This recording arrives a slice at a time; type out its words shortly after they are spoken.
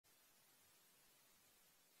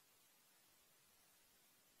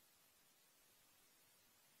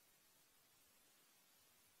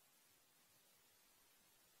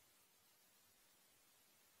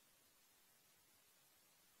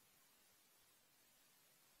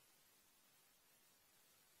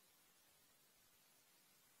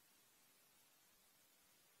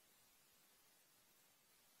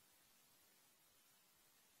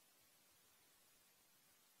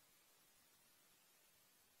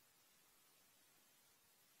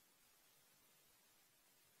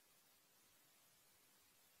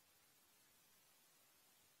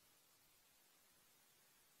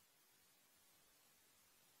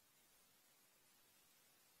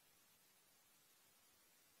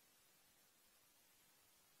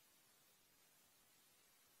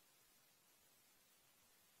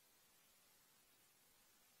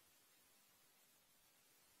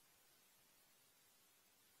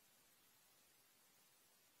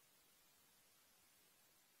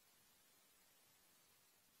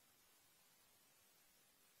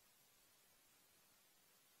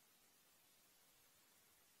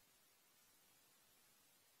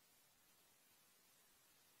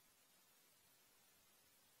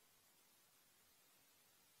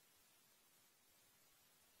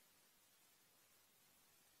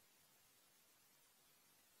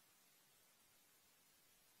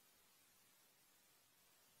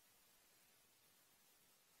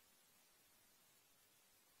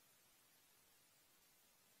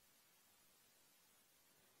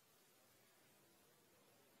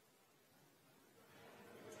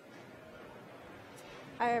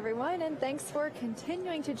Hi everyone, and thanks for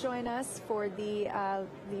continuing to join us for the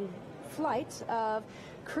flight of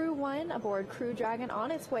Crew 1 aboard Crew Dragon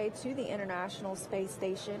on its way to the International Space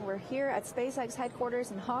Station. We're here at SpaceX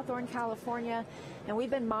headquarters in Hawthorne, California, and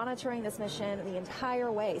we've been monitoring this mission the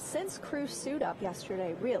entire way since crew suit up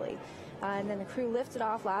yesterday, really. And then the crew lifted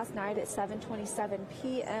off last night at 7:27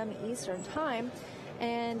 p.m. Eastern Time.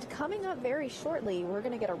 And coming up very shortly, we're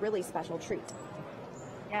going to get a really special treat.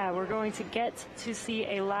 Yeah, we're going to get to see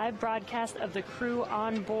a live broadcast of the crew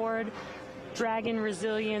on board Dragon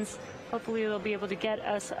Resilience. Hopefully they'll be able to get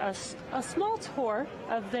us a small tour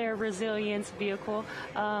of their Resilience vehicle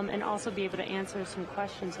and also be able to answer some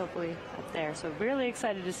questions hopefully up there. So really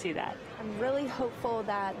excited to see that. I'm really hopeful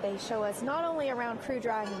that they show us not only around Crew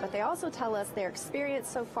Dragon, but they also tell us their experience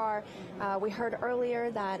so far. We heard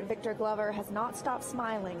earlier that Victor Glover has not stopped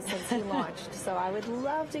smiling since he launched. So I would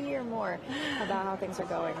love to hear more about how things are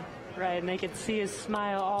going. Right, and they could see his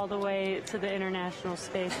smile all the way to the International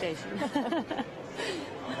Space Station.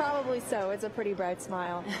 Probably so. It's a pretty bright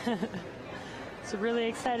smile. So really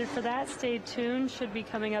excited for that. Stay tuned. Should be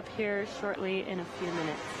coming up here shortly in a few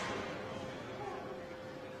minutes.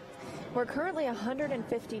 We're currently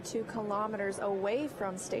 152 kilometers away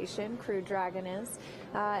from station, Crew Dragon is,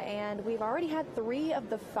 and we've already had 3 of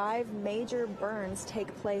the 5 major burns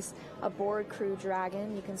take place aboard Crew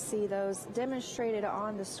Dragon. You can see those demonstrated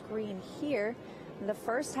on the screen here. The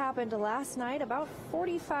first happened last night, about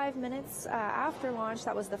 45 minutes after launch.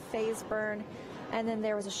 That was the phase burn. And then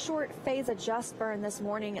there was a short phase adjust burn this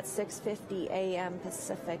morning at 6:50 a.m.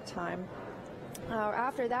 Pacific time.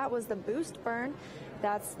 After that was the boost burn.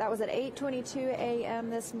 That was at 8:22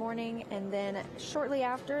 a.m. this morning, and then shortly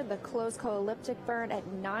after, the closed co-elliptic burn at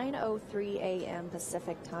 9:03 a.m.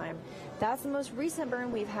 Pacific time. That's the most recent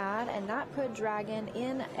burn we've had, and that put Dragon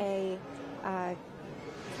in a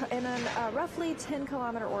roughly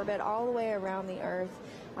 10-kilometer orbit all the way around the Earth.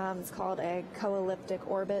 It's called a co-elliptic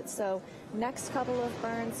orbit. So next couple of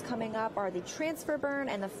burns coming up are the transfer burn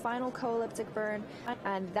and the final co-elliptic burn,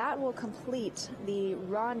 and that will complete the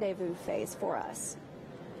rendezvous phase for us.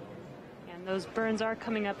 And those burns are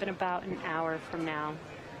coming up in about an hour from now.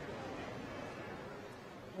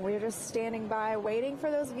 We're just standing by waiting for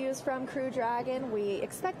those views from Crew Dragon. We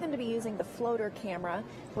expect them to be using the floater camera,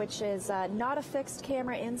 which is not a fixed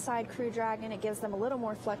camera inside Crew Dragon. It gives them a little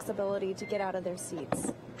more flexibility to get out of their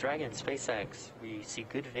seats. Dragon, SpaceX, we see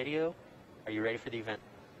good video. Are you ready for the event?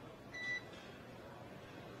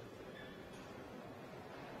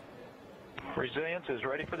 Resilience is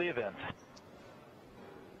ready for the event.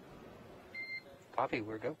 Copy,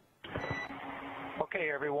 we're go. Okay,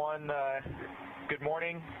 everyone. Good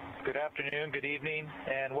morning, good afternoon, good evening,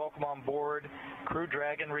 and welcome on board Crew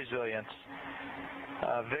Dragon Resilience.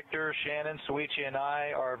 Victor, Shannon, Soichi, and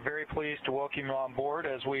I are very pleased to welcome you on board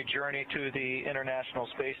as we journey to the International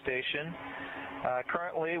Space Station.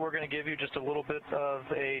 Currently, we're going to give you just a little bit of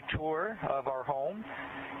a tour of our home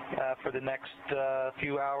for the next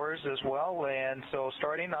few hours as well. And so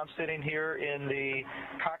starting, I'm sitting here in the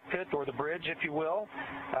cockpit, or the bridge, if you will.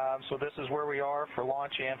 So this is where we are for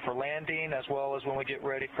launch and for landing, as well as when we get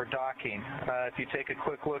ready for docking. If you take a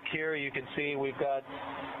quick look here, you can see we've got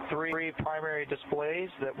 3 primary displays,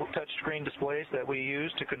 touchscreen displays that we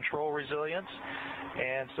use to control resilience.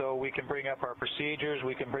 And so we can bring up our procedures,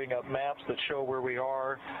 we can bring up maps that show where we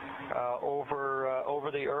are over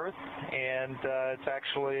the Earth, and it's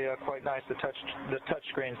actually quite nice, the touch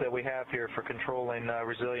screens that we have here for controlling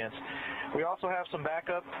resilience. We also have some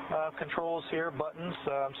backup controls here, buttons,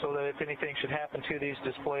 so that if anything should happen to these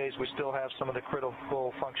displays, we still have some of the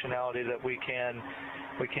critical functionality that we can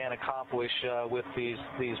accomplish with these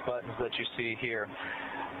buttons that you see here.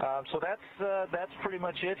 So that's pretty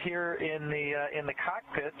much it here in the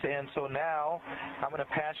cockpit, and so now I'm going to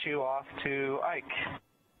pass you off to Ike.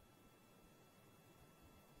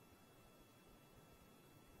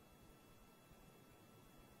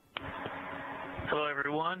 Hello,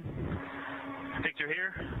 everyone. Victor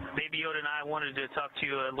here. Baby Yoda and I wanted to talk to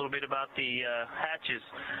you a little bit about the hatches.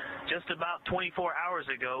 Just about 24 hours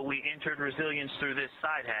ago, we entered Resilience through this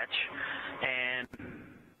side hatch, and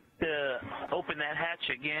open that hatch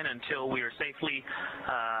again until we are safely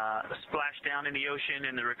splashed down in the ocean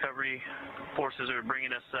and the recovery forces are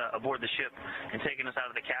bringing us aboard the ship and taking us out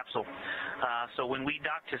of the capsule. So when we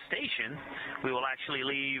dock to station, we will actually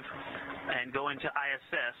leave and go into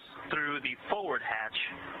ISS through the forward hatch,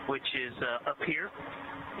 which is up here,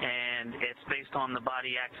 and it's based on the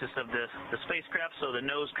body axis of the spacecraft, so the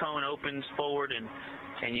nose cone opens forward and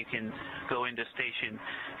you can go into station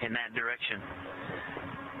in that direction.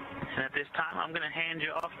 And at this time, I'm going to hand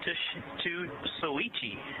you off to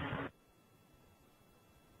Soichi.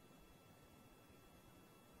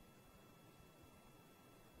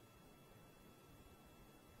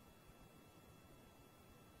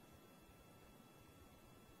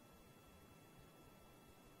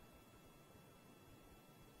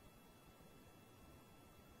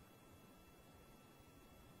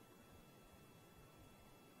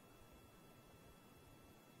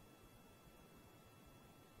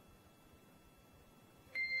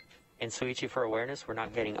 And Soichi, for awareness, we're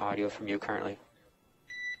not getting audio from you currently.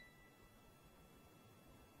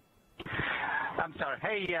 I'm sorry.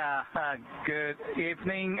 Hey, good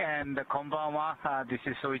evening and konbanwa. This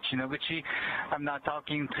is Soichi Noguchi. I'm now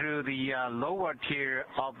talking through the lower tier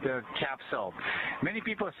of the capsule. Many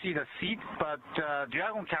people see the seat, but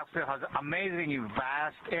Dragon capsule has amazingly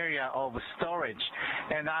vast area of storage.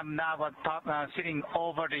 And I'm now sitting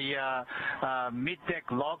over the mid-deck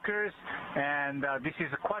lockers, and this is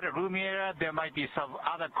quite a roomy area. There might be some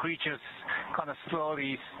other creatures kind of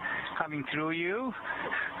slowly coming through you.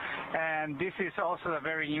 And this is also a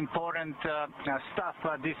very important stuff.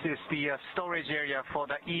 This is the storage area for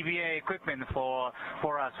the EVA equipment for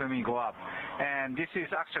us when we go up. And this is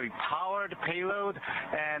actually powered payload,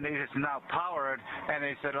 and it is now powered, and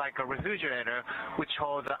it's like a refrigerator which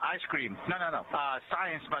holds ice cream.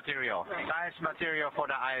 Science material. Science material for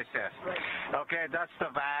the ISS. Okay, that's the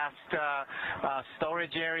vast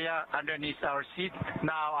storage area underneath our seat.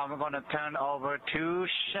 Now I'm going to turn over to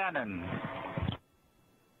Shannon.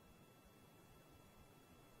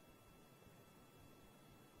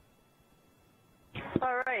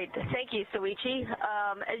 All right. Thank you, Soichi.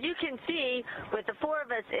 As you can see, with the four of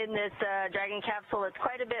us in this Dragon capsule, it's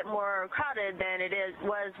quite a bit more crowded than it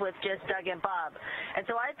was with just Doug and Bob. And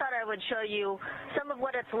so I thought I would show you some of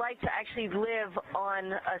what it's like to actually live on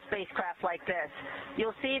a spacecraft like this.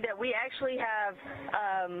 You'll see that we actually have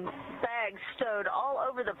bags stowed all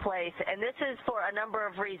over the place, and this is for a number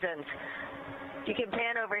of reasons. You can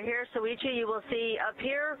pan over here, Soichi, you will see up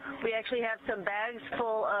here we actually have some bags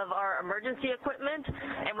full of our emergency equipment,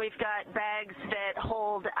 and we've got bags that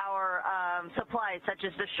hold our supplies, such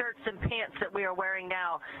as the shirts and pants that we are wearing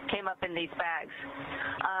now came up in these bags.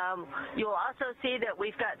 You'll also see that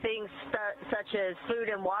we've got things such as food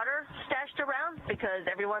and water stashed around, because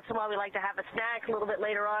every once in a while we like to have a snack. A little bit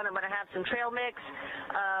later on I'm going to have some trail mix.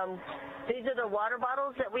 These are the water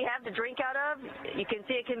bottles that we have to drink out of. You can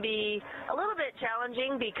see it can be a little bit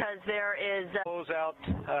challenging because there is close out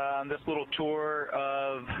this little tour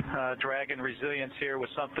of Dragon Resilience here with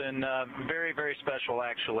something very, very special,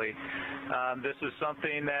 actually. This is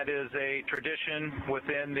something that is a tradition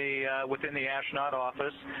within the astronaut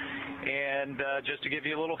office, and just to give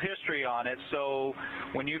you a little history on it. So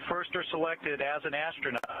when you first are selected as an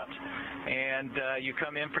astronaut and you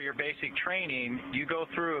come in for your basic training, you go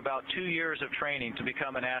through about 2 years of training to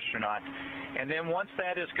become an astronaut. And then once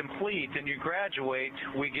that is complete and you graduate,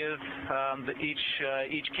 we give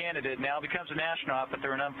each candidate now becomes an astronaut, but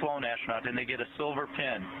they're an unflown astronaut, and they get a silver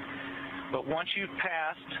pin. But once you've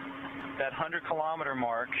passed that 100-kilometer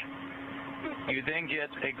mark, you then get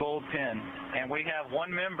a gold pin. And we have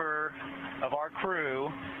one member of our crew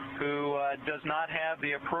who does not have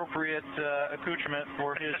the appropriate accoutrement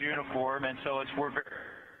for his uniform, and so we're very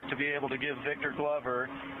to be able to give Victor Glover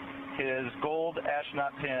his gold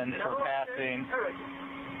astronaut pin for passing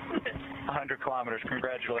 100 kilometers.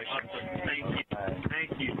 Congratulations. Thank you.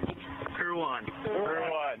 Thank you. Crew one. Crew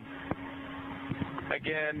one.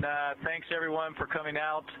 Again, thanks everyone for coming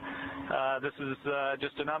out. This is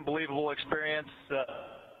just an unbelievable experience.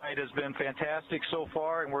 It has been fantastic so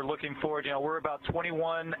far, and we're looking forward. You know, we're about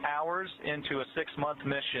 21 hours into a 6-month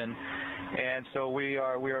mission, and so we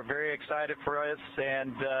are very excited for us.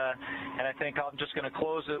 And I think I'm just going to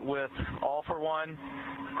close it with all for one,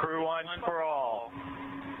 crew one for all.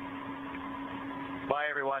 Bye,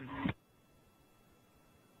 everyone.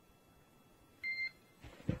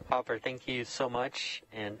 Hopper, thank you so much,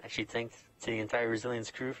 and actually thanks to the entire Resilience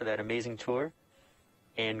crew for that amazing tour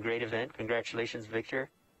and great event. Congratulations, Victor.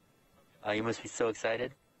 You must be so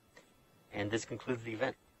excited. And this concludes the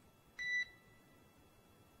event.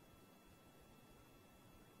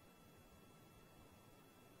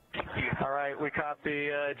 All right, we copy,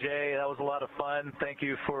 Jay. That was a lot of fun. Thank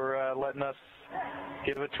you for letting us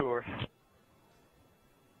give a tour.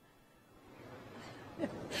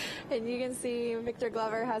 And you can see Victor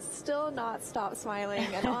Glover has still not stopped smiling,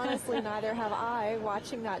 and honestly, neither have I,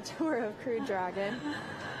 watching that tour of Crew Dragon.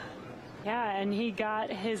 Yeah, and he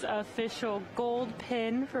got his official gold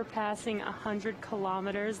pin for passing 100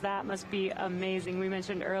 kilometers. That must be amazing. We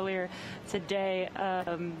mentioned earlier today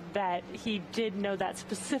that he did know that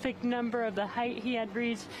specific number of the height he had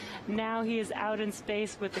reached. Now he is out in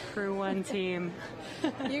space with the Crew One team.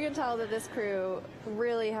 You can tell that this crew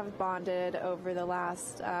really have bonded over the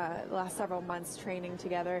last several months training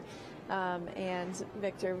together. And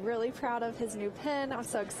Victor, really proud of his new pen. I'm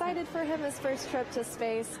so excited for him, his first trip to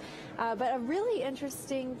space. But a really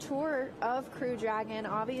interesting tour of Crew Dragon.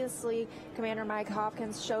 Obviously, Commander Mike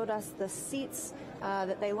Hopkins showed us the seats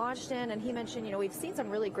that they launched in, and he mentioned, you know, we've seen some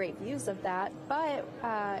really great views of that, but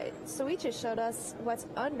Soichi showed us what's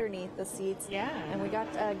underneath the seats. Yeah. And we got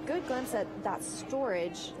a good glimpse at that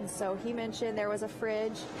storage. And so he mentioned there was a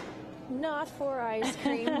fridge, not for ice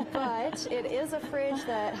cream, but it is a fridge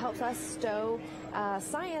that helps us stow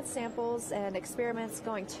science samples and experiments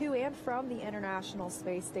going to and from the International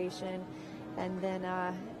Space Station. And then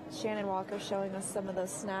Shannon Walker showing us some of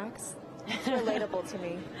those snacks. It's relatable to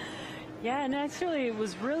me. Yeah, and actually it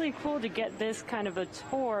was really cool to get this kind of a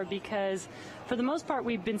tour because for the most part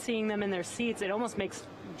we've been seeing them in their seats. It almost makes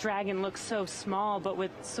Dragon look so small, but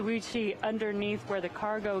with Soichi underneath where the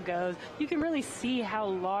cargo goes, you can really see how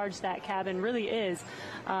large that cabin really is.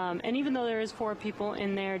 And even though there is 4 people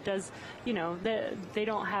in there, does, you know, they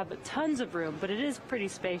don't have tons of room, but it is pretty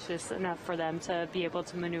spacious enough for them to be able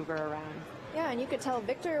to maneuver around. Yeah, and you could tell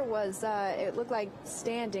Victor was, it looked like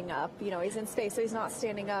standing up. You know, he's in space, so he's not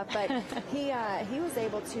standing up, but he was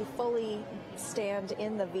able to fully stand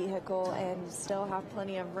in the vehicle and still have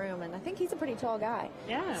plenty of room. And I think he's a pretty tall guy.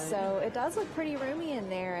 Yeah. So it does look pretty roomy in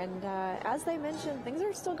there. And as they mentioned, things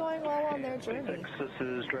are still going well on their journey. This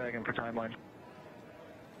is Dragon for timeline.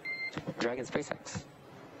 Dragon SpaceX.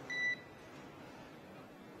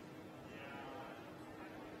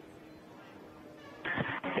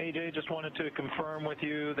 Hey Jay, just wanted to confirm with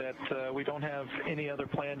you that we don't have any other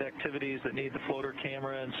planned activities that need the floater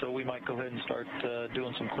camera, and so we might go ahead and start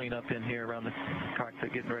doing some cleanup in here around the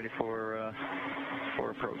cockpit, getting ready for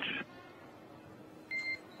approach.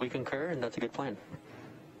 We concur, and that's a good plan.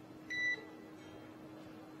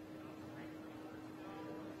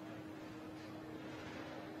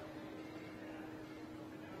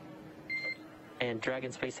 And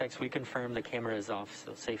Dragon SpaceX, we confirm the camera is off,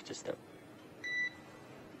 so safe to stow.